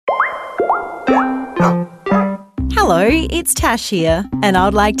Hello, it's Tash here, and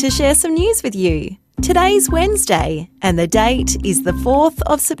I'd like to share some news with you. Today's Wednesday, and the date is the 4th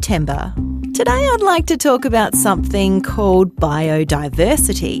of September. Today I'd like to talk about something called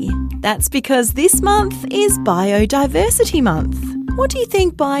biodiversity. That's because this month is Biodiversity Month. What do you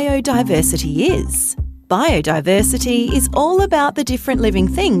think biodiversity is? Biodiversity is all about the different living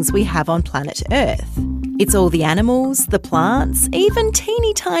things we have on planet Earth. It's all the animals, the plants, even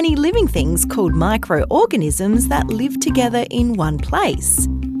teeny tiny living things called microorganisms that live together in one place.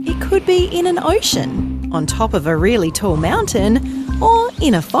 It could be in an ocean, on top of a really tall mountain, or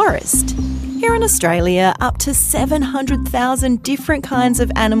in a forest. Here in Australia, up to 700,000 different kinds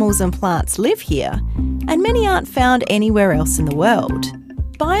of animals and plants live here, and many aren't found anywhere else in the world.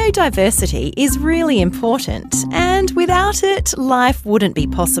 Biodiversity is really important, and without it, life wouldn't be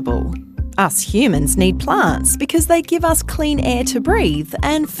possible. Us humans need plants because they give us clean air to breathe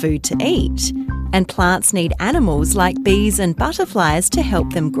and food to eat. And plants need animals like bees and butterflies to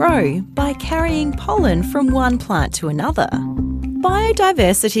help them grow by carrying pollen from one plant to another.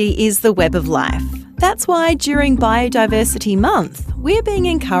 Biodiversity is the web of life. That's why during Biodiversity Month, we're being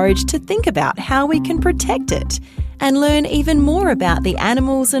encouraged to think about how we can protect it and learn even more about the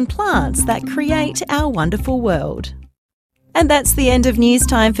animals and plants that create our wonderful world. And that's the end of news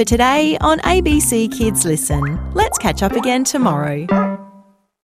time for today on ABC Kids Listen. Let's catch up again tomorrow.